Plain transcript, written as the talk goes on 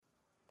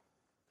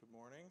Good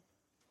morning.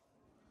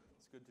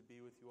 It's good to be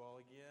with you all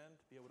again,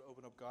 to be able to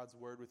open up God's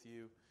Word with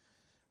you.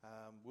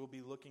 We'll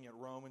be looking at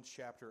Romans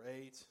chapter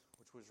 8,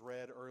 which was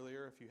read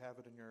earlier. If you have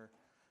it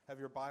have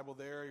your Bible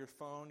there, your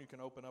phone, you can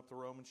open up to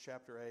Romans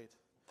chapter 8.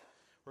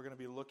 We're going to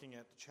be looking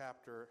at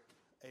chapter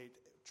 8,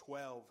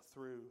 12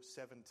 through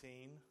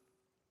 17.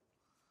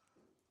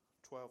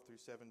 12 through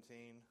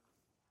 17.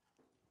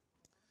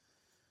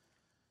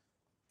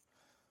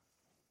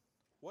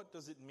 What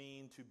does it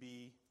mean to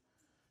be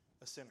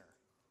a sinner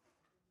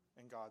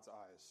in God's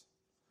eyes?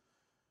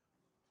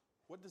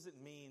 What does it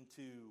mean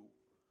to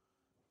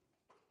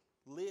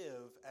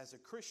live as a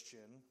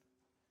Christian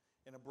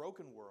in a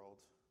broken world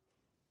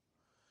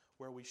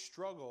where we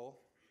struggle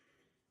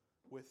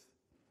with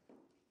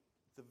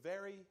the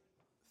very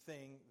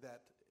thing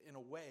that, in a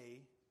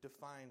way,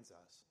 defines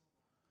us,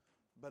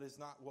 but is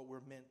not what we're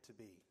meant to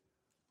be?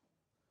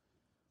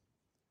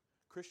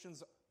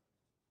 Christians,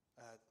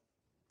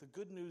 the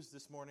good news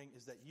this morning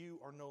is that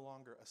you are no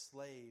longer a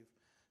slave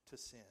to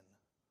sin.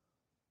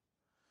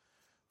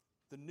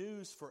 The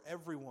news for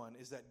everyone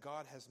is that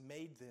God has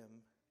made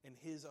them in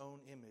His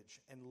own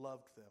image and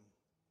loved them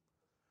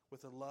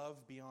with a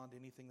love beyond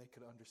anything they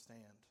could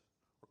understand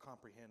or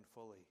comprehend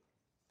fully.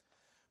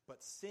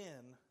 But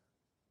sin,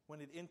 when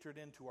it entered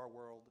into our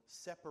world,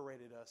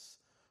 separated us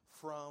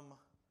from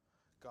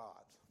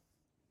God.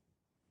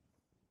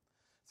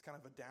 It's kind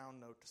of a down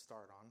note to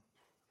start on.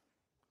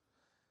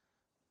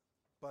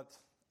 But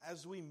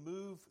as we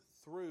move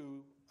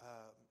through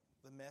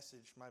the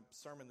message, my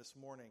sermon this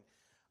morning,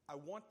 I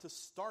want to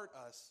start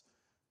us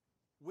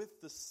with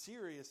the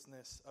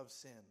seriousness of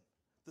sin,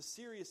 the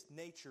serious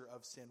nature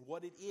of sin,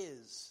 what it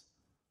is,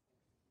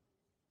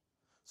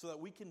 so that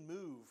we can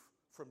move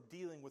from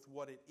dealing with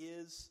what it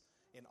is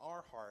in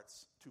our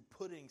hearts to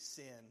putting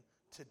sin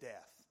to death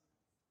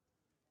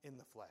in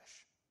the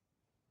flesh.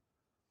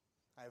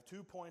 I have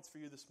 2 points for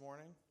you this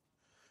morning.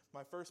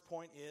 My first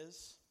point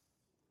is,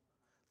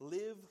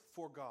 live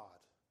for God.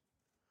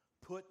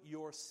 Put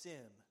your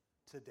sin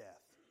to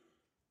death.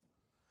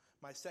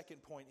 My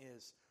second point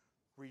is,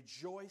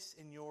 rejoice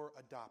in your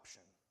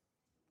adoption,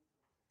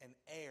 an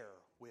heir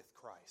with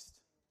Christ.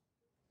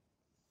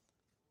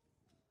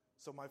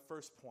 So my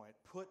first point,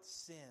 put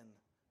sin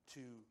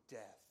to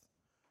death.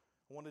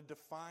 I want to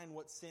define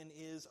what sin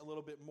is a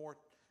little bit more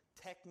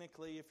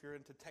technically, if you're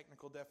into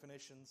technical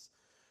definitions.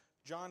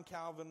 John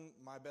Calvin,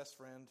 my best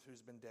friend,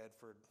 who's been dead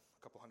for a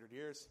couple hundred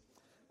years,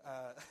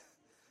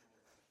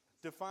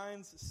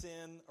 defines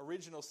sin,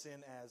 original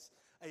sin, as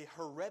a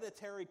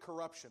hereditary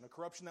corruption, a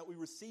corruption that we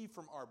receive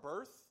from our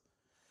birth,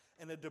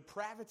 and a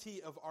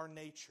depravity of our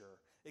nature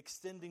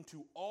extending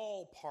to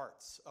all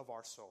parts of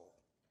our soul.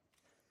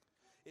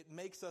 It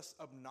makes us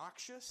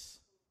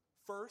obnoxious,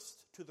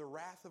 first, to the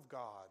wrath of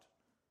God,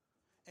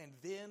 and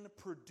then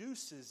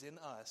produces in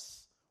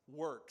us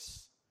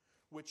works,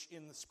 which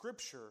in the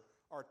Scripture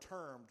are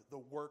termed the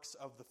works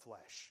of the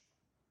flesh.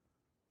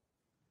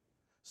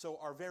 So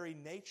our very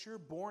nature,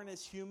 born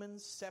as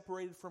humans,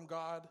 separated from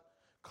God,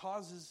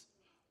 causes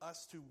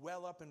us to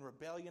well up in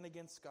rebellion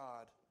against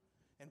God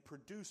and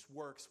produce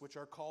works which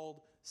are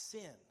called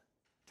sin.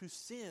 To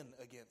sin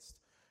against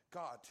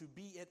God, to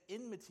be at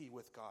enmity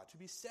with God, to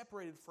be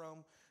separated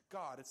from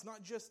God. It's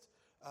not just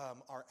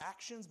our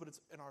actions, but it's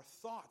in our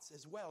thoughts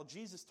as well.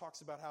 Jesus talks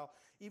about how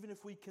even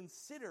if we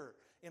consider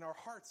in our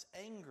hearts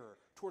anger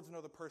towards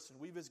another person,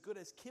 we've as good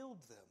as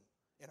killed them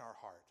in our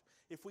heart.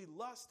 If we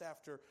lust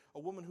after a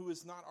woman who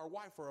is not our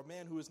wife or a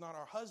man who is not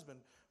our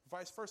husband,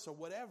 vice versa,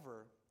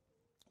 whatever,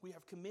 we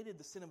have committed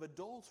the sin of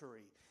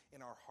adultery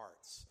in our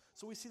hearts.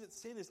 So we see that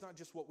sin is not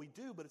just what we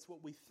do, but it's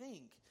what we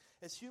think.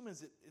 As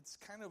humans, it's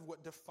kind of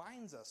what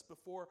defines us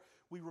before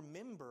we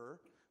remember,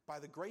 by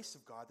the grace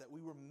of God, that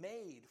we were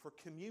made for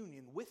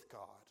communion with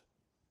God.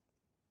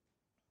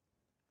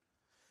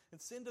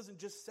 And sin doesn't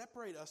just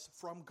separate us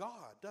from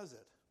God, does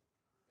it?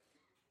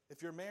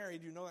 If you're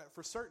married, you know that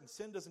for certain.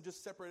 Sin doesn't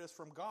just separate us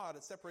from God,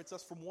 it separates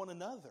us from one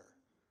another.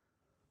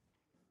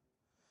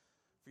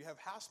 If you have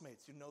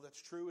housemates, you know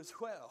that's true as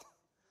well.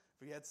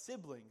 If you had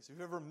siblings, if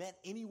you've ever met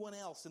anyone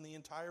else in the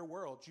entire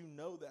world, you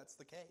know that's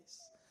the case.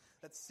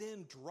 That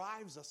sin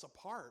drives us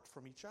apart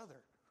from each other.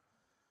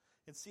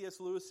 In C.S.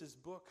 Lewis's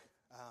book,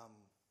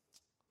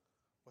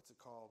 what's it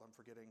called? I'm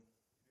forgetting.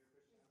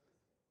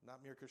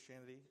 Not Mere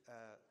Christianity.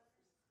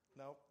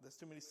 No, there's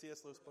too many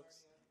C.S. Lewis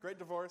books. Great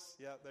Divorce.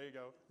 Yeah, there you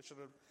go.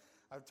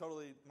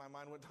 My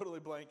mind went totally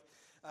blank.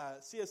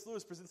 C.S.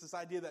 Lewis presents this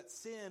idea that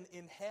sin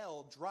in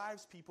hell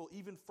drives people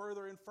even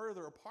further and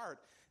further apart.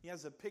 He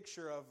has a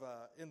picture of,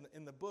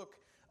 in the book,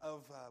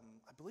 of,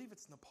 I believe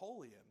it's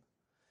Napoleon.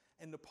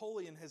 And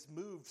Napoleon has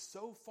moved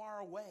so far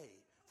away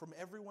from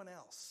everyone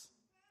else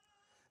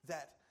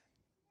that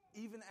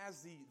even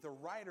as the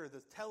writer,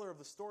 the teller of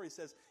the story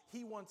says,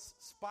 he once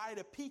spied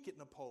a peek at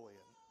Napoleon,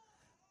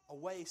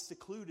 away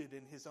secluded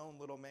in his own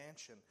little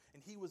mansion.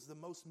 And he was the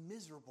most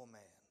miserable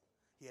man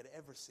he had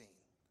ever seen.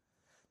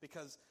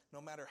 Because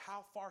no matter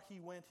how far he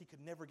went, he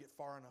could never get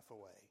far enough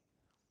away.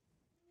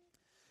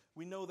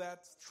 We know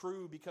that's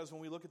true because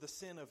when we look at the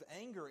sin of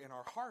anger in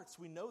our hearts,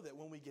 we know that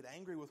when we get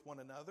angry with one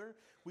another,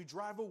 we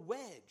drive a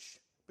wedge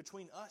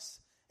between us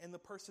and the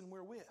person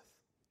we're with.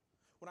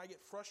 When I get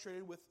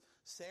frustrated with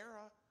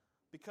Sarah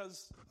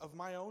because of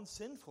my own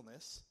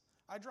sinfulness,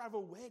 I drive a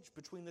wedge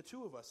between the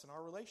two of us in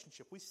our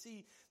relationship. We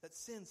see that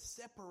sin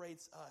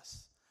separates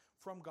us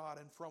from God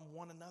and from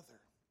one another.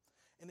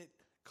 And it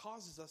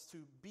causes us to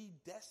be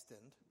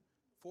destined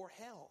for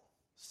hell,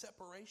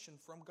 separation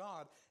from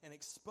God, and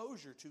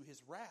exposure to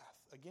his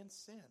wrath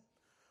against sin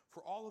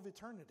for all of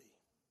eternity.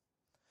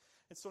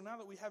 And so now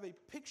that we have a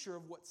picture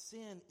of what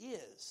sin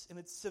is and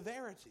its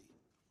severity,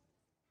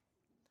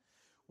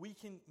 we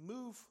can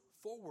move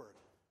forward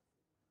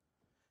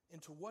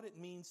into what it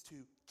means to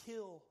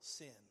kill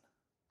sin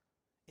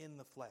in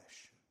the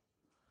flesh.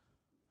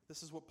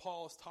 This is what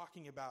Paul is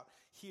talking about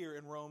here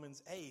in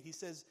Romans 8. He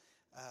says,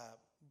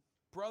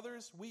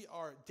 brothers, we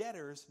are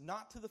debtors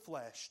not to the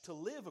flesh, to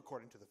live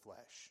according to the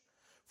flesh.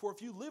 For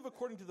if you live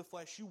according to the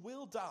flesh, you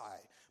will die.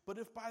 But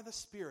if by the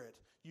Spirit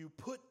you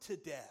put to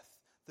death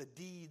the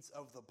deeds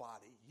of the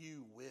body,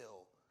 you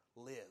will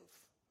live.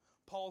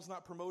 Paul's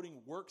not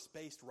promoting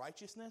works-based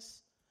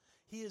righteousness.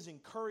 He is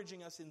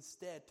encouraging us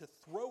instead to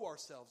throw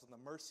ourselves on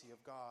the mercy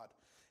of God,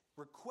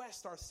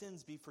 request our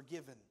sins be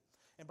forgiven,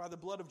 and by the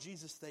blood of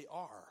Jesus they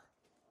are.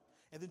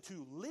 And then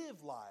to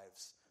live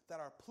lives that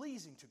are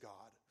pleasing to God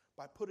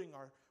by putting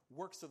our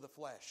works of the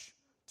flesh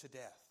to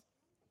death.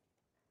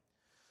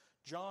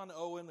 John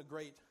Owen, a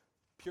great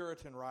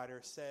Puritan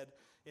writer, said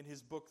in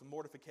his book, The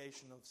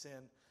Mortification of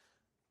Sin,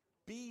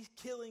 be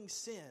killing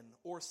sin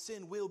or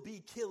sin will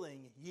be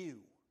killing you.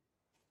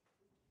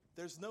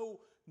 There's no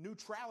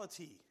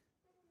neutrality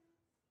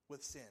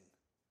with sin.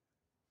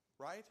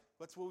 Right?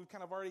 That's what we've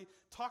kind of already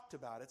talked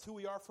about. It's who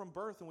we are from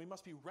birth, and we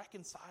must be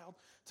reconciled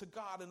to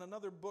God. In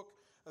another book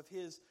of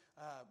his,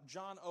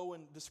 John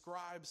Owen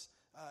describes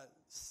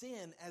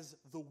sin as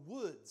the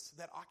woods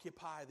that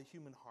occupy the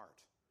human heart,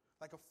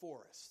 like a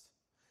forest.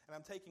 And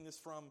I'm taking this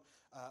from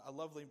a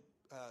lovely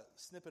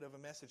snippet of a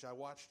message I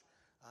watched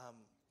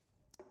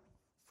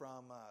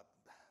from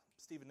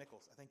Stephen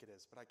Nichols, I think it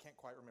is, but I can't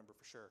quite remember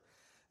for sure.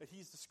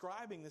 He's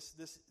describing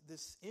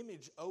this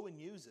image Owen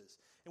uses.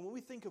 And when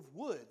we think of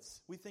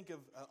woods, we think of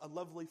a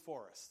lovely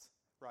forest,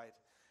 right?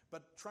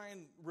 But try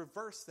and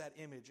reverse that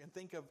image and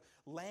think of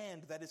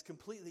land that is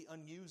completely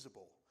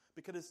unusable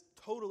because it's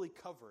totally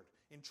covered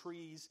in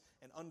trees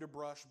and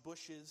underbrush,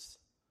 bushes.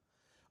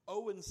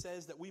 Owen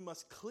says that we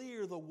must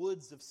clear the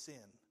woods of sin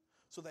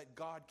so that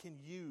God can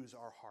use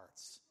our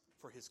hearts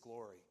for his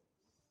glory.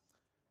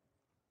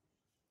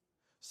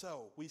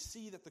 So we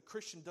see that the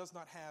Christian does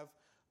not have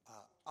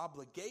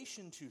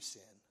obligation to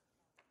sin.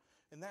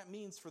 And that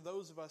means for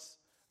those of us,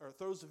 or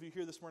those of you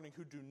here this morning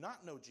who do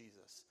not know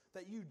Jesus,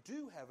 that you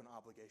do have an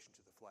obligation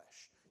to the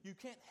flesh. You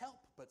can't help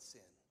but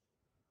sin.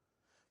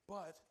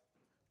 But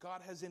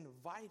God has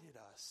invited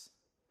us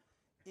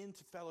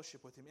into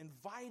fellowship with him,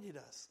 invited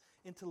us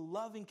into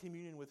loving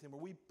communion with him,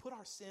 where we put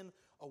our sin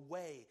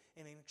away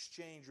and in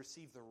exchange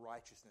receive the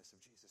righteousness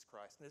of Jesus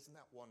Christ. And isn't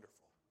that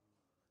wonderful?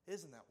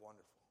 Isn't that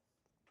wonderful?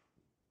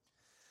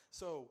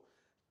 So,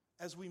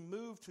 as we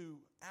move to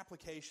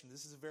application,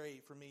 this is a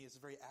very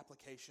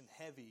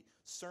application-heavy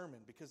sermon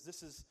because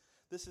this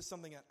is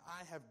something that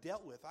I have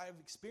dealt with. I have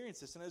experienced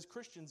this, and as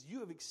Christians,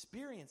 you have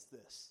experienced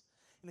this.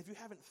 And if you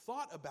haven't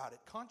thought about it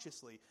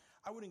consciously,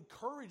 I would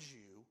encourage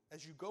you,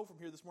 as you go from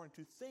here this morning,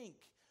 to think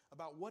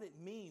about what it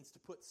means to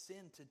put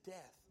sin to death.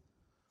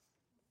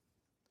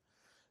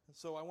 And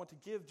so I want to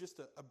give just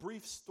a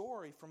brief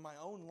story from my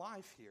own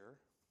life here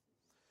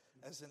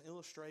as an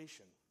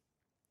illustration.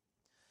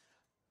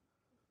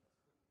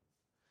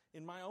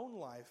 In my own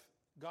life,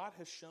 God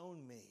has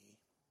shown me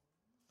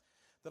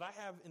that I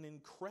have an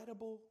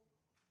incredible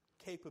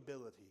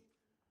capability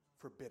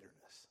for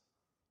bitterness.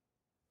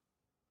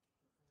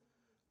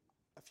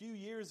 A few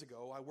years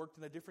ago, I worked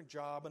in a different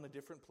job in a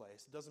different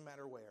place. It doesn't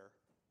matter where.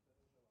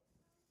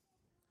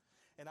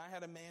 And I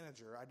had a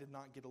manager I did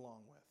not get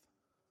along with.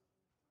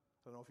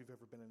 I don't know if you've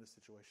ever been in a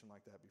situation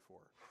like that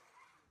before.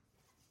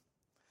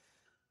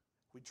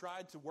 We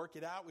tried to work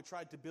it out. We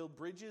tried to build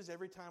bridges.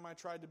 Every time I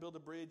tried to build a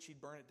bridge,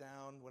 he'd burn it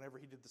down. Whenever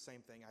he did the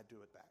same thing, I'd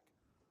do it back.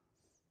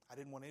 I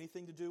didn't want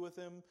anything to do with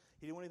him.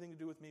 He didn't want anything to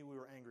do with me. We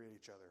were angry at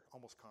each other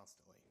almost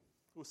constantly.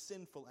 It was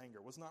sinful anger.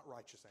 It was not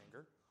righteous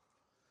anger.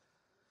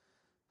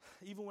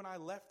 Even when I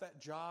left that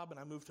job and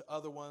I moved to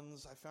other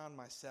ones, I found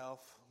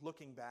myself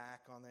looking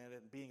back on it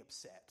and being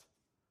upset,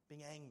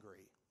 being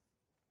angry.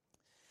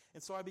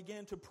 And so I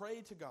began to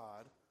pray to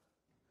God.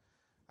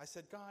 I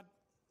said, God,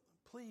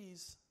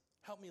 please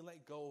help me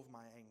let go of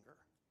my anger.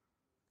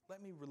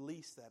 Let me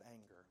release that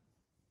anger.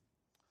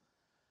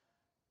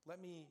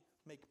 Let me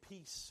make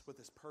peace with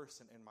this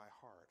person in my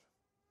heart.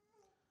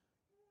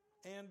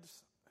 And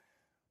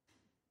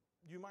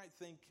you might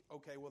think,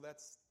 okay, well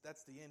that's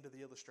the end of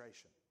the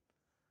illustration.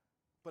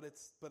 But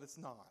it's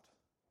not.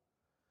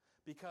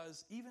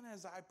 Because even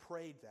as I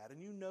prayed that, and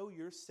you know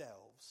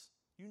yourselves,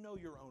 you know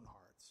your own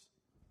hearts.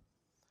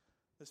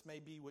 This may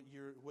be what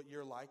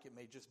you're like, it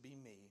may just be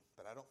me,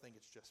 but I don't think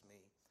it's just me.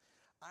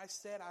 I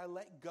said I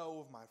let go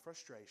of my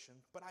frustration,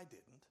 but I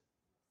didn't.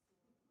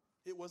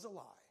 It was a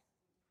lie.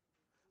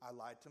 I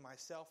lied to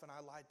myself and I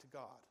lied to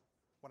God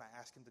when I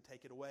asked him to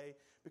take it away,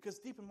 because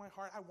deep in my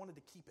heart, I wanted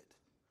to keep it.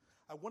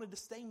 I wanted to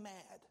stay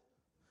mad.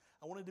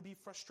 I wanted to be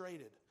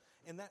frustrated.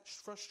 And that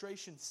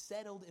frustration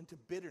settled into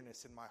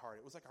bitterness in my heart.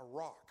 It was like a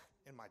rock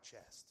in my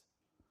chest.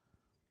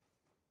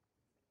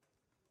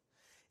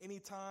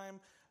 Anytime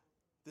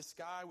this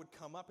guy would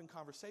come up in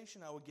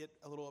conversation, I would get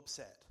a little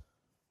upset.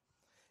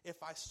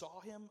 If I saw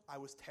him, I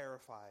was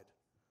terrified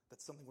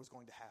that something was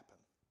going to happen.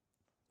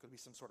 Could be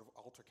some sort of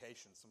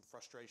altercation, some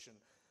frustration,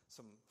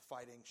 some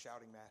fighting,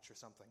 shouting match or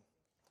something.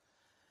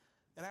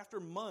 And after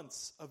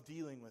months of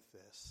dealing with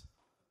this,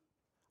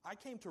 I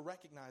came to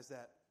recognize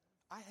that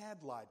I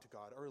had lied to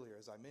God earlier,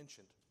 as I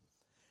mentioned.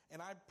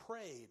 And I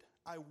prayed,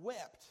 I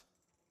wept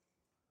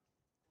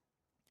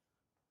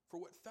for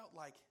what felt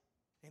like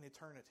an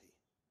eternity,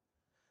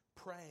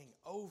 praying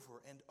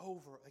over and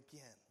over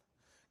again,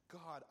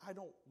 God, I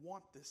don't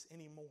want this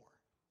anymore.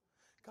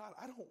 God,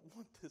 I don't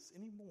want this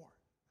anymore.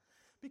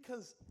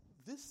 Because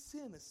this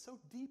sin is so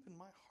deep in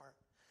my heart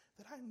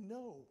that I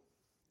know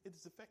it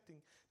is affecting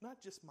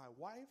not just my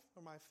wife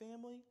or my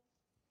family,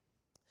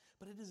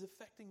 but it is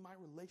affecting my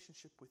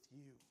relationship with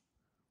you.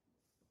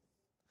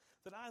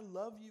 That I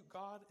love you,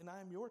 God, and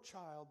I am your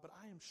child, but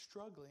I am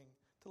struggling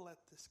to let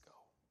this go.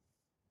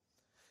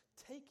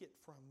 Take it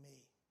from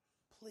me.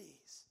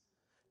 Please,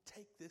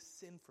 take this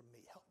sin from me.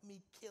 Help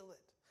me kill it.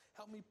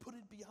 Help me put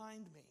it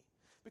behind me,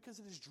 because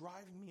it is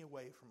driving me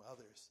away from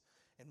others.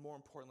 And more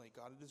importantly,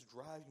 God, it is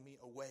driving me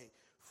away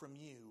from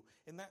you.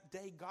 And that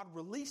day, God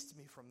released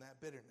me from that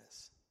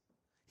bitterness.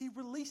 He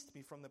released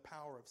me from the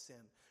power of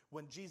sin.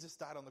 When Jesus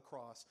died on the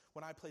cross,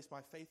 when I placed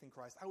my faith in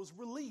Christ, I was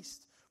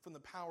released from the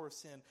power of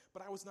sin,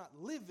 but I was not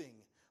living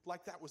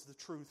like that was the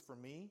truth for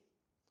me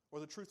or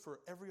the truth for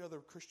every other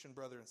Christian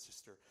brother and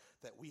sister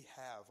that we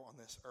have on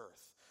this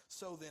earth.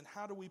 So then,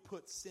 how do we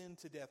put sin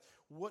to death?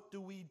 What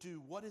do we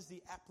do? What is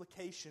the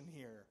application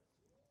here?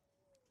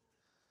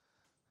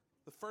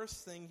 The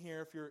first thing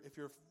here, if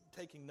you're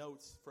taking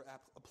notes for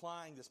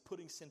applying this,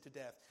 putting sin to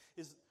death,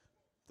 is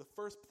the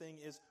first thing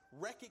is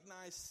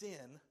recognize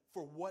sin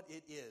for what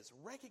it is.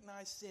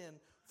 Recognize sin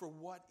for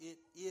what it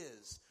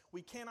is.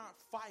 We cannot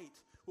fight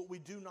what we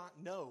do not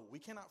know. We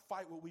cannot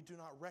fight what we do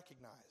not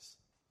recognize.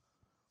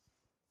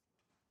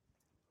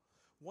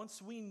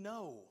 Once we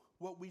know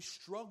what we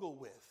struggle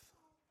with,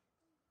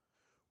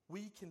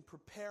 we can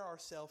prepare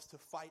ourselves to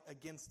fight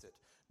against it.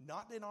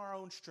 Not in our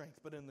own strength,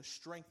 but in the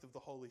strength of the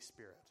Holy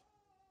Spirit.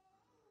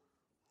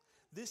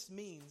 This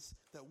means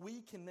that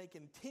we can make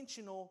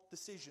intentional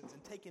decisions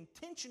and take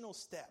intentional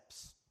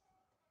steps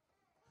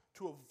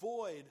to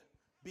avoid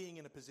being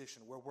in a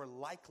position where we're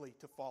likely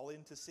to fall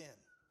into sin.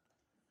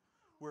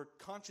 We're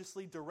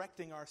consciously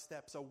directing our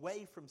steps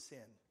away from sin.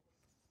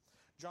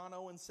 John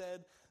Owen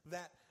said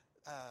that,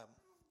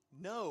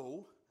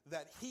 know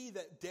that he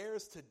that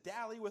dares to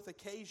dally with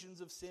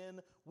occasions of sin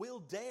will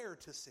dare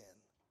to sin.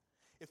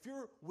 If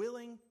you're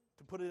willing,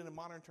 to put it in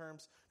modern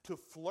terms, to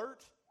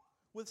flirt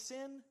with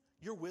sin,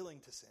 you're willing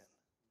to sin.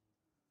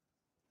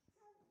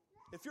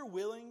 If you're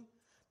willing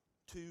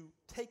to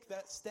take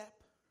that step,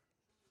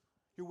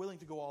 you're willing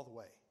to go all the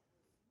way.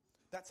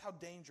 That's how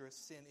dangerous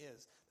sin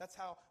is. That's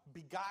how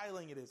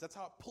beguiling it is. That's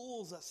how it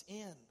pulls us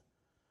in.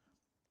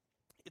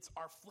 It's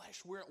our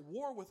flesh. We're at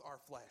war with our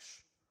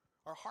flesh.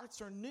 Our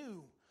hearts are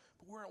new,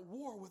 but we're at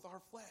war with our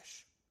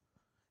flesh.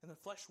 And the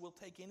flesh will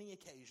take any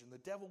occasion. The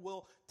devil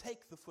will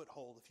take the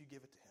foothold if you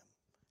give it to him.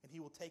 And he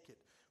will take it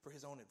for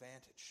his own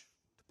advantage,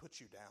 to put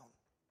you down.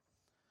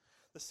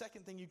 The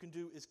second thing you can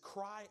do is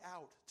cry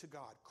out to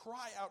God.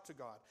 Cry out to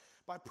God.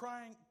 By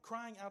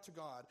crying out to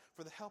God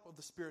for the help of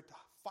the Spirit to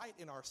fight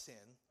in our sin,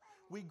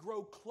 we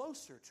grow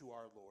closer to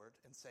our Lord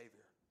and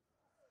Savior.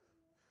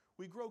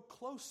 We grow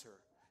closer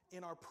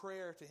in our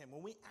prayer to him.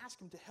 When we ask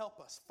him to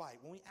help us fight,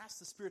 when we ask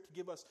the Spirit to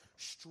give us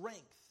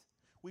strength,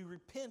 we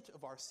repent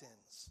of our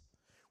sins.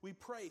 We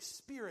pray,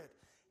 Spirit,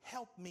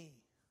 help me.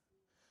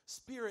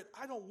 Spirit,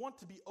 I don't want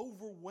to be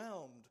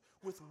overwhelmed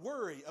with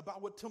worry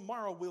about what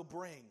tomorrow will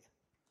bring.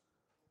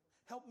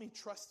 Help me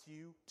trust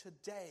you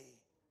today.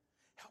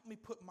 Help me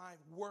put my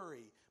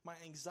worry, my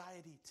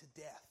anxiety to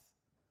death,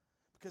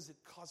 because it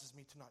causes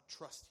me to not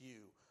trust you,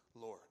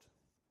 Lord.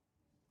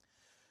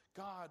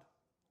 God,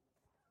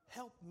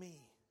 help me.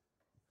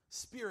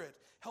 Spirit,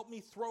 help me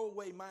throw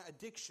away my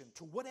addiction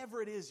to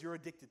whatever it is you're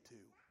addicted to.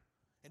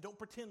 And don't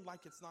pretend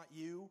like it's not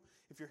you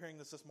if you're hearing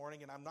this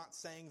morning, and I'm not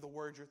saying the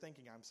word you're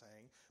thinking I'm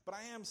saying, but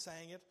I am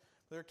saying it.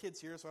 There are kids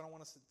here, so I don't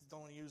want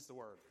to use the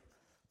word.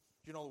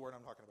 You know the word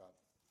I'm talking about.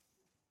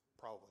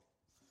 Probably.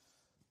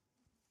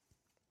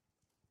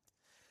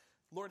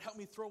 Lord, help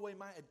me throw away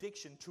my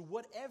addiction to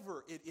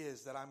whatever it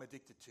is that I'm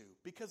addicted to,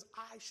 because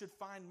I should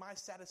find my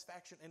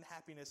satisfaction and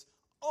happiness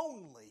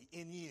only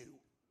in you.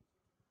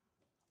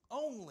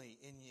 Only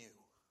in you.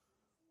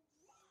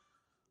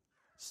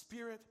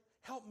 Spirit,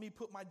 help me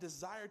put my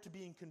desire to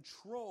be in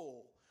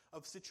control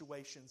of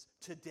situations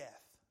to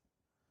death.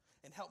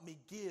 And help me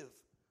give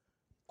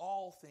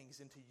all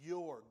things into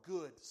your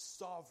good,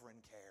 sovereign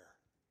care.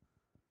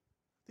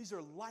 These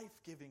are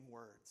life-giving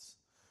words.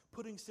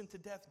 Putting sin to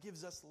death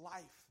gives us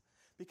life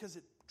because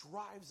it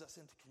drives us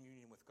into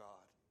communion with God.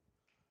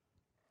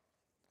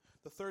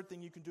 The third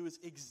thing you can do is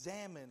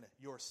examine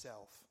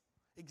yourself.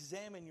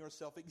 Examine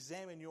yourself.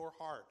 Examine your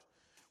heart.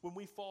 When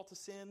we fall to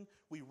sin,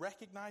 we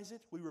recognize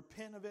it, we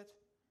repent of it,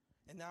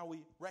 and now we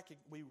reckon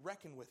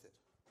with it.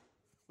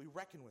 We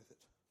reckon with it.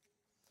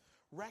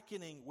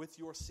 Reckoning with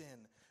your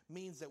sin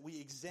means that we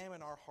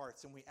examine our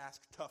hearts and we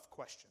ask tough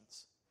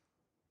questions.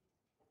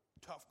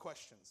 Tough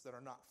questions that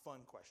are not fun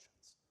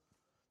questions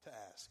to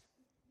ask.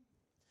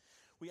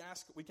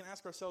 We can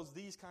ask ourselves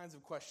these kinds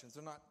of questions.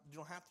 You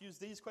don't have to use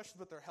these questions,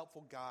 but they're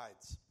helpful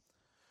guides.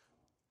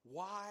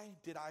 Why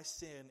did I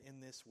sin in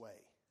this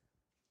way?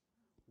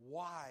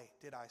 Why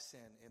did I sin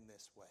in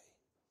this way?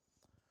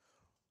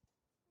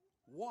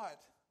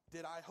 What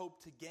did I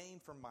hope to gain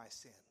from my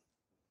sin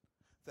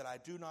that I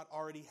do not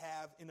already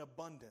have in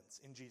abundance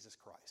in Jesus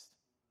Christ?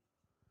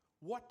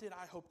 What did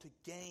I hope to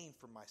gain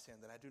from my sin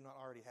that I do not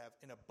already have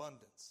in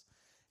abundance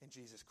in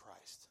Jesus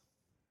Christ?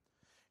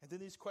 And then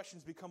these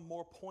questions become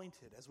more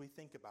pointed as we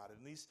think about it.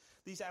 And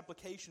these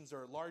applications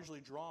are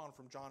largely drawn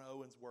from John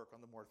Owen's work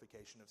on the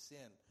mortification of sin.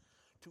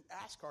 To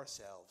ask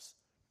ourselves,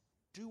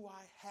 do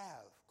I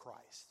have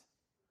Christ?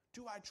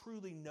 Do I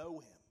truly know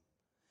Him?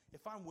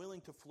 If I'm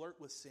willing to flirt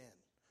with sin,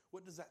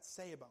 what does that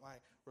say about my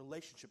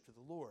relationship to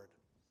the Lord?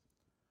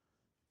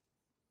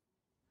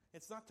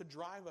 It's not to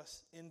drive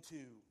us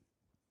into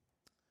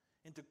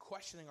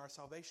questioning our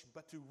salvation,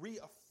 but to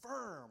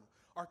reaffirm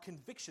our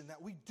conviction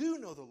that we do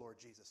know the Lord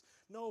Jesus.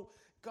 No,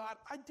 God,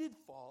 I did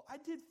fall, I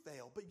did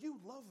fail, but you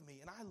love me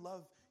and I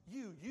love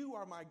you. You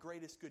are my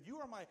greatest good. You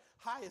are my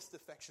highest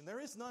affection.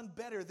 There is none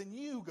better than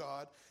you,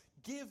 God.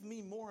 Give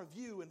me more of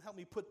you and help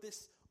me put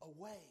this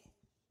away.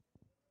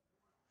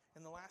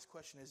 And the last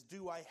question is,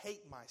 do I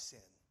hate my sin?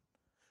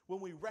 When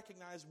we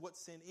recognize what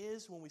sin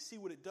is, when we see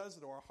what it does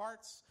to our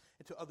hearts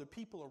and to other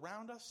people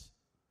around us,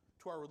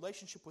 to our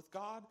relationship with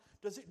God,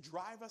 does it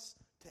drive us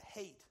to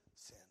hate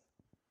sin?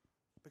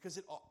 Because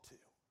it ought to.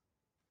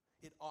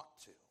 It ought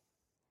to.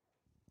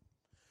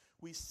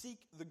 We seek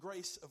the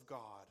grace of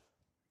God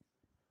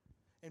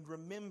and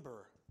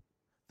remember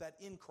that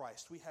in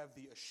Christ we have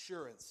the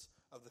assurance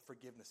of the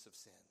forgiveness of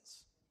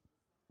sins.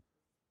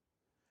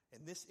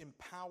 And this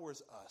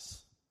empowers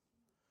us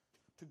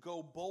to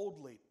go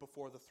boldly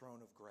before the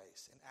throne of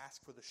grace and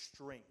ask for the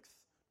strength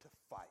to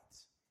fight.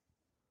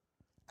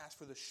 Ask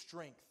for the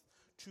strength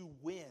to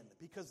win,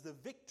 because the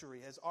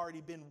victory has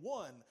already been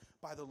won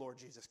by the Lord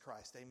Jesus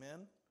Christ.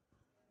 Amen?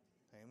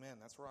 Amen.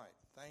 That's right.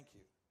 Thank you.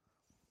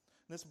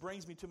 And this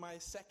brings me to my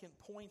second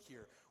point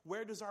here.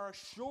 Where does our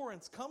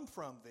assurance come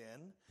from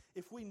then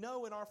if we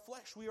know in our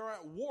flesh we are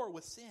at war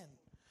with sin?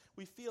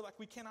 We feel like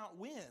we cannot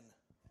win.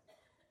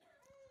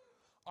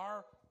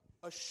 Our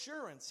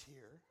assurance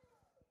here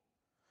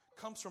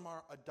comes from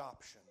our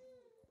adoption,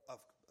 of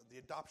the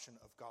adoption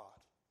of God.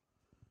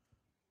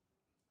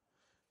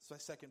 So my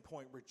second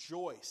point,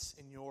 rejoice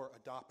in your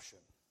adoption.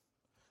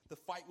 The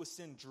fight with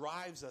sin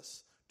drives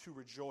us to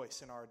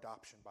rejoice in our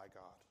adoption by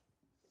God.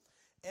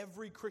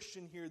 Every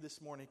Christian here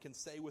this morning can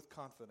say with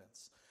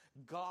confidence,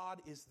 God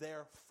is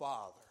their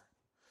Father,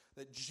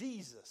 that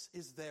Jesus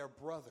is their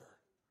brother,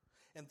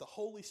 and the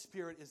Holy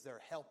Spirit is their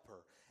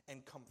helper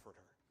and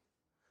comforter.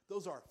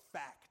 Those are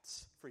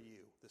facts for you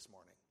this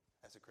morning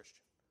as a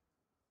Christian.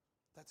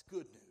 That's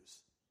good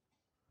news.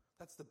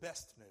 That's the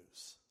best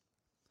news.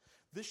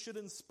 This should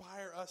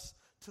inspire us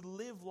to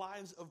live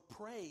lives of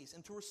praise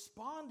and to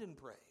respond in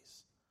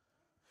praise.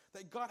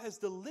 That God has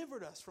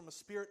delivered us from a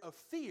spirit of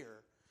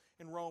fear.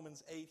 In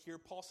Romans 8 here,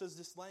 Paul says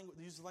this language,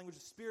 uses the language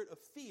of spirit of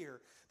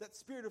fear. That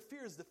spirit of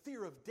fear is the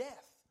fear of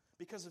death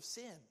because of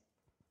sin.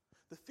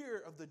 The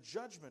fear of the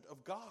judgment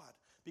of God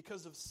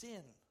because of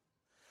sin.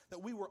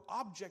 That we were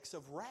objects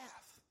of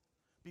wrath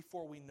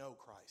before we know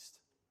Christ.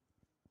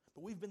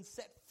 But we've been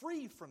set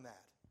free from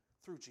that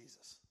through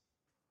Jesus.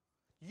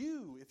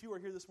 You, if you are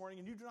here this morning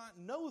and you do not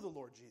know the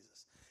Lord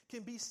Jesus,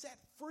 can be set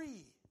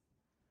free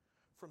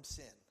from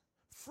sin,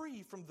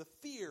 free from the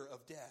fear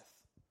of death.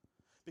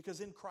 Because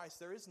in Christ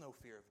there is no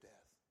fear of death.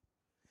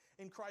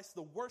 In Christ,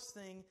 the worst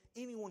thing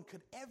anyone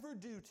could ever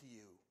do to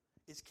you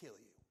is kill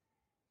you.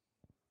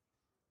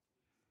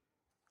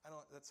 I know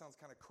that sounds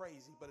kind of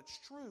crazy, but it's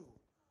true.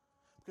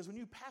 Because when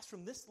you pass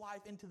from this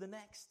life into the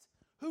next,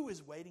 who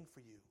is waiting for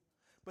you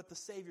but the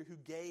Savior who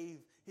gave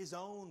His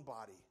own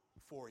body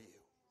for you?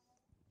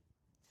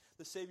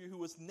 The Savior who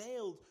was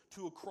nailed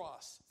to a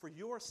cross for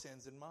your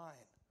sins and mine,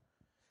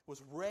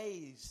 was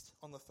raised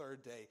on the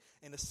third day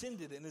and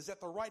ascended and is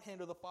at the right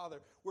hand of the Father,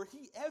 where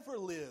He ever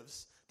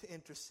lives to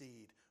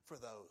intercede for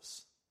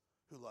those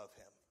who love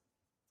Him.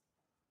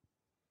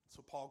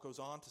 So Paul goes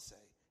on to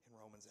say in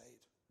Romans 8.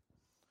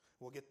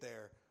 We'll get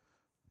there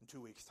in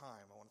 2 weeks'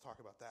 time. I want to talk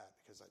about that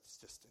because it's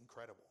just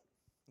incredible.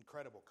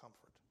 Incredible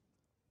comfort.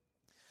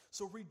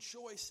 So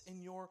rejoice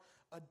in your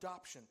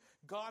adoption.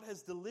 God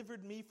has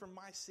delivered me from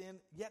my sin,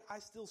 yet I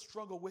still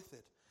struggle with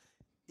it.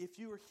 if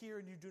you are here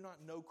and you do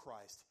not know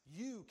Christ,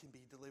 you can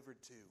be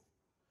delivered too.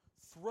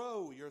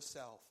 Throw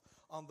yourself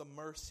on the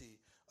mercy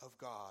of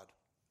God,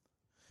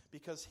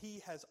 because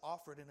He has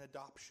offered an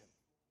adoption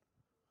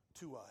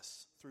to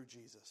us through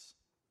Jesus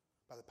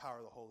by the power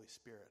of the Holy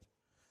Spirit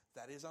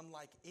that is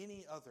unlike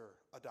any other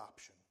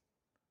adoption.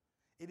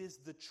 It is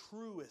the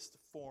truest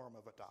form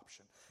of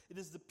adoption. It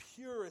is the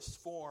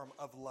purest form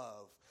of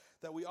love.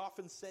 That we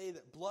often say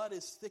that blood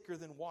is thicker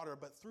than water,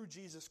 but through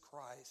Jesus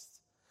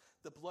Christ,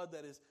 the blood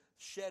that is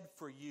shed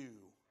for you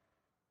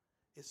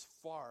is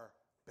far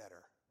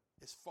better,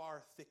 is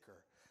far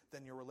thicker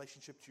than your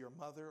relationship to your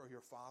mother or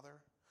your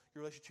father,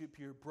 your relationship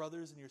to your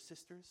brothers and your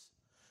sisters.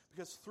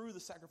 Because through the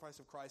sacrifice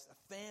of Christ,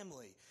 a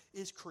family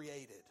is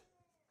created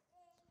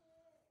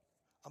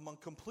among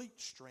complete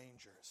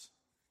strangers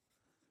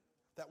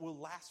that will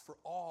last for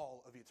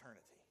all of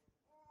eternity.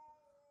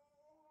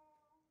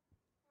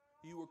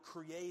 You were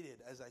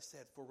created, as I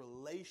said, for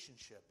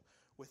relationship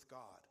with God.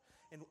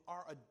 And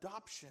our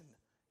adoption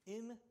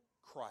in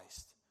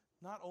Christ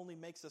not only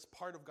makes us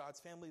part of God's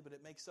family, but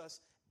it makes us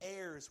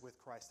heirs with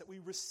Christ. That we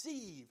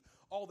receive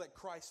all that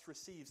Christ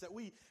receives. That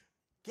we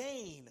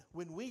gain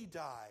when we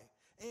die.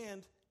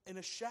 And in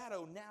a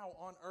shadow now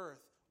on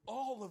earth,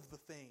 all of the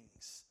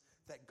things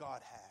that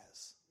God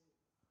has.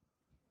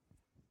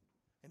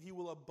 And He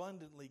will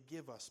abundantly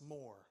give us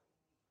more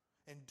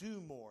and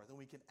do more than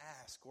we can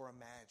ask or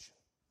imagine.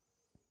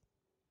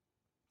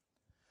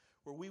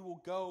 Where we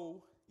will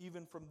go,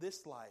 even from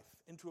this life,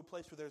 into a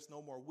place where there's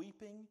no more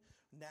weeping,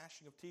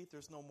 gnashing of teeth,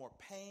 there's no more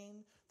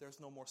pain, there's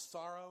no more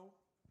sorrow,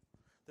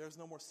 there's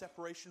no more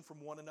separation from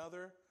one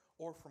another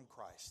or from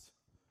Christ,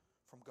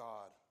 from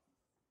God.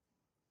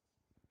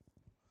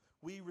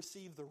 We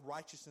receive the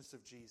righteousness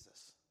of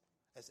Jesus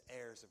as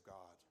heirs of God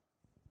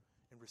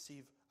and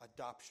receive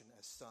adoption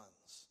as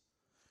sons.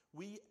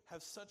 We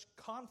have such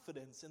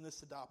confidence in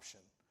this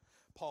adoption,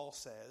 Paul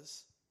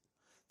says,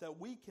 that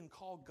we can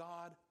call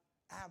God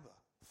Abba,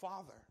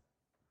 Father.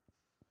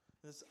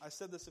 I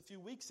said this a few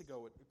weeks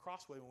ago at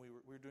Crossway when we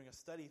were doing a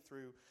study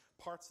through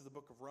parts of the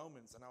book of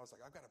Romans, and I was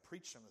like, I've got to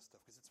preach some of this stuff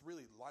because it's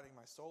really lighting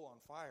my soul on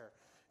fire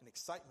and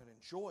excitement and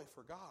joy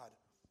for God.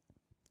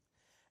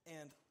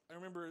 And I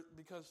remember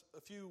because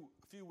a few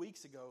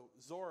weeks ago,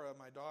 Zora,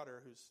 my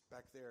daughter, who's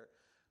back there,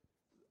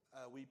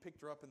 we picked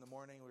her up in the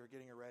morning, we were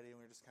getting her ready,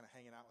 and we were just kind of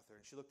hanging out with her.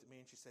 And she looked at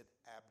me and she said,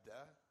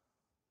 Abda.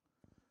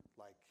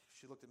 Like,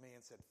 she looked at me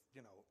and said,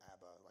 you know,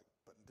 Abba, like,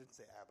 but didn't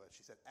say Abba.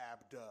 She said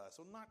Abda.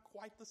 So not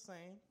quite the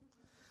same,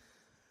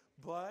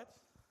 but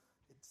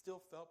it still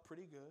felt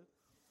pretty good.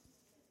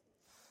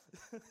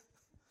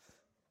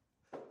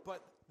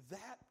 But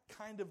that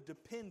kind of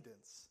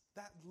dependence,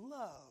 that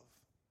love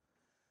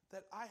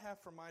that I have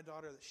for my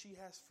daughter, that she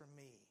has for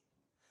me,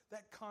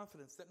 that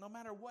confidence that no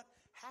matter what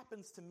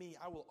happens to me,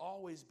 I will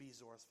always be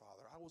Zora's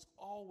father. I will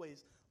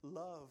always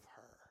love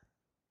her.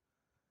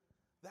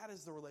 That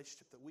is the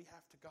relationship that we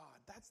have to God.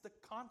 That's the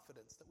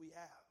confidence that we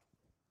have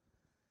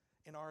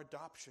in our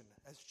adoption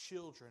as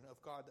children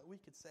of God, that we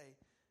could say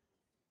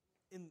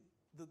in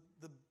the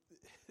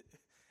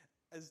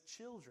as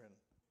children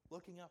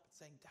looking up and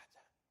saying,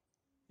 Dada,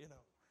 you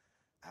know,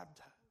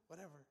 Abda,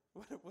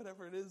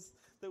 whatever it is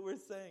that we're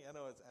saying. I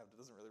know it's Abda, it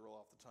doesn't really roll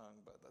off the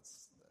tongue, but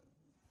that's,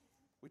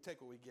 we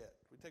take what we get.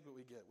 We take what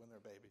we get when they're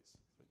babies.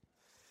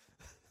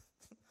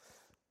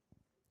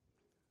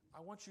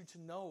 I want you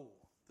to know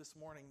this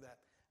morning that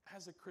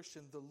as a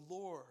Christian, the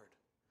Lord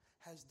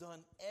has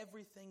done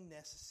everything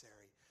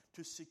necessary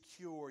to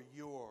secure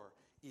your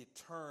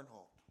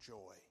eternal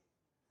joy,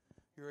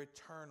 your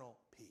eternal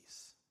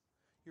peace,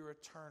 your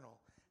eternal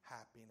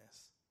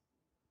happiness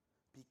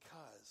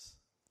because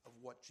of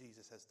what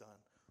Jesus has done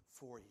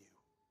for you,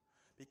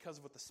 because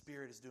of what the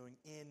Spirit is doing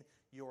in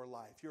your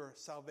life. Your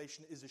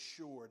salvation is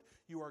assured.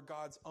 You are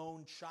God's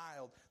own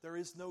child. There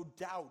is no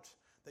doubt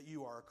that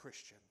you are a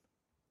Christian.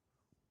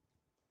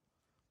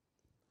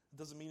 It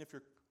doesn't mean if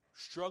you're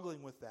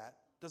struggling with that,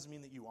 doesn't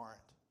mean that you aren't.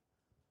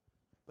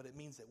 But it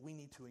means that we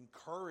need to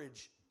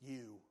encourage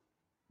you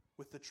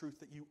with the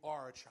truth that you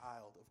are a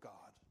child of God.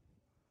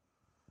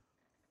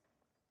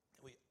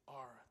 We are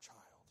a child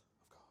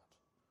of God.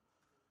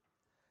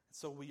 And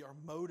so we are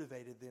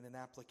motivated then in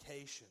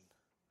application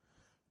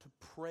to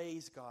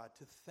praise God,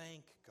 to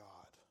thank God,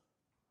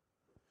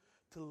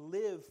 to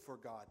live for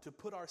God, to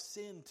put our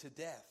sin to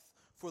death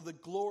for the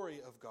glory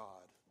of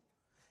God,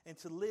 and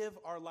to live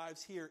our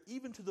lives here,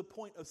 even to the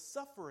point of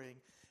suffering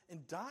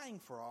and dying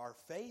for our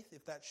faith,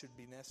 if that should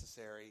be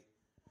necessary,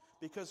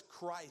 because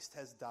Christ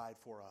has died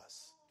for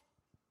us.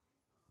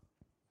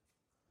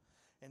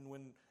 And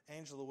when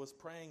Angela was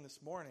praying this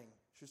morning,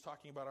 she was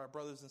talking about our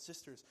brothers and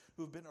sisters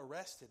who have been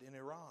arrested in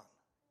Iran,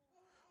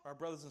 our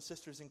brothers and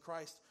sisters in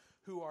Christ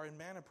who are in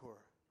Manipur,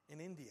 in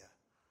India,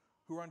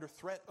 who are under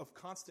threat of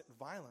constant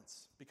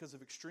violence because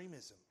of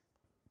extremism.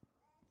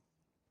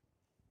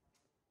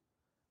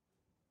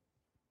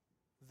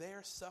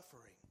 Their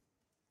suffering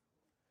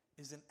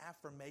is an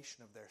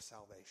affirmation of their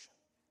salvation.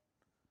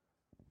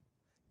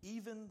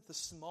 Even the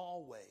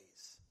small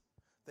ways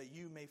that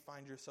you may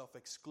find yourself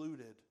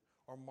excluded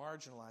or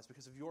marginalized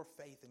because of your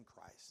faith in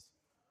Christ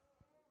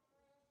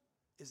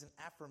is an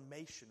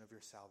affirmation of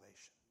your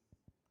salvation.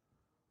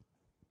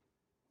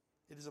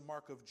 It is a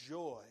mark of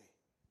joy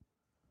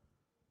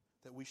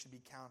that we should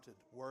be counted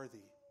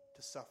worthy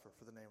to suffer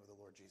for the name of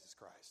the Lord Jesus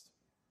Christ.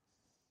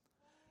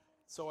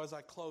 So as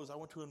I close, I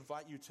want to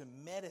invite you to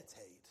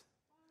meditate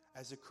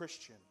as a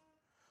Christian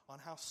on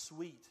how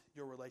sweet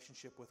your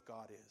relationship with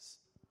God is.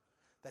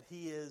 That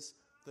He is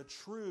the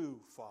true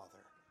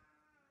Father,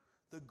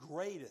 the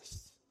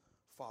greatest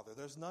Father.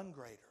 There's none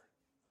greater,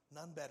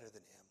 none better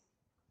than Him.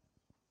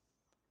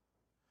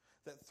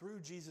 That through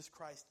Jesus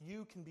Christ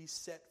you can be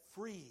set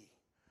free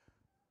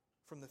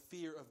from the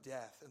fear of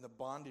death and the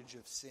bondage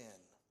of sin,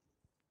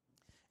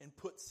 and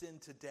put sin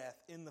to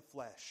death in the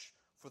flesh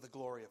for the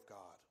glory of God.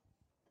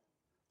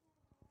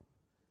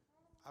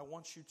 I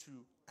want you to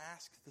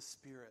ask the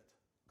Spirit,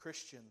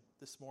 Christian,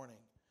 this morning,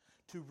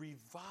 to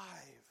revive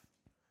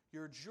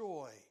your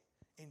joy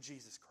in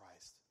Jesus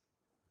Christ.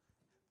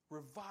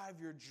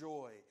 Revive your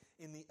joy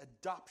in the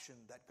adoption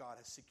that God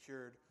has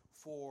secured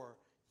for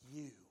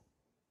you.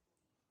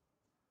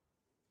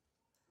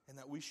 And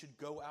that we should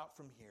go out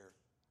from here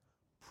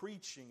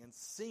preaching and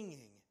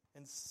singing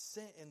and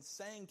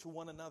saying to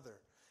one another,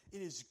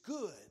 it is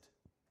good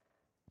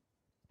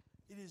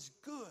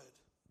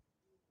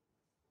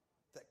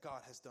that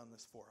God has done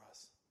this for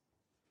us.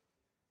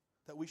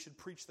 That we should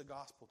preach the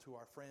gospel to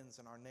our friends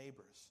and our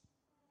neighbors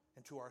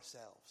and to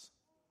ourselves.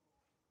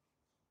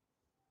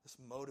 This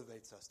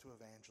motivates us to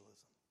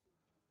evangelism.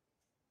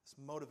 This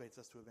motivates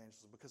us to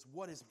evangelism because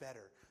what is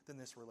better than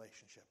this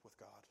relationship with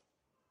God?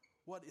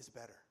 What is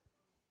better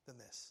than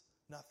this?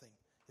 Nothing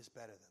is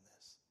better than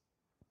this.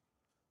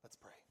 Let's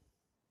pray.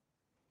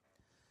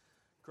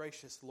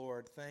 Gracious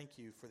Lord, thank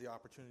you for the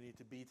opportunity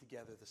to be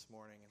together this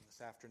morning and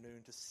this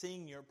afternoon, to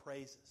sing your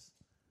praises,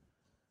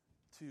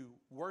 to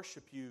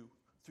worship you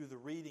through the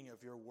reading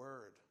of your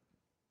word,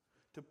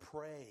 to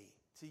pray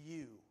to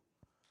you,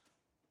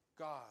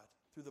 God,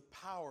 through the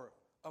power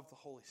of the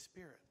Holy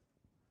Spirit,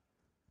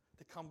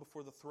 to come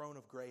before the throne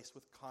of grace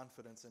with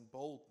confidence and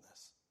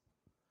boldness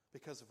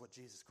because of what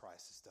Jesus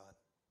Christ has done.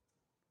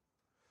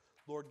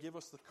 Lord, give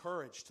us the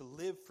courage to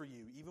live for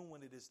you even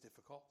when it is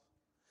difficult.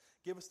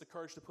 Give us the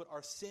courage to put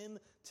our sin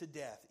to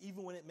death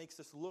even when it makes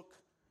us look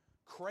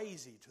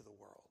crazy to the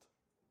world.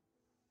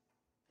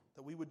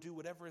 That we would do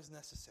whatever is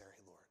necessary,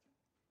 Lord.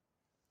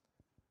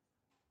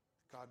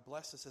 God,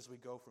 bless us as we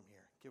go from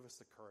here. Give us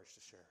the courage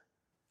to share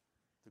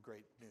the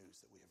great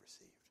news that we have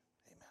received.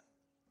 Amen.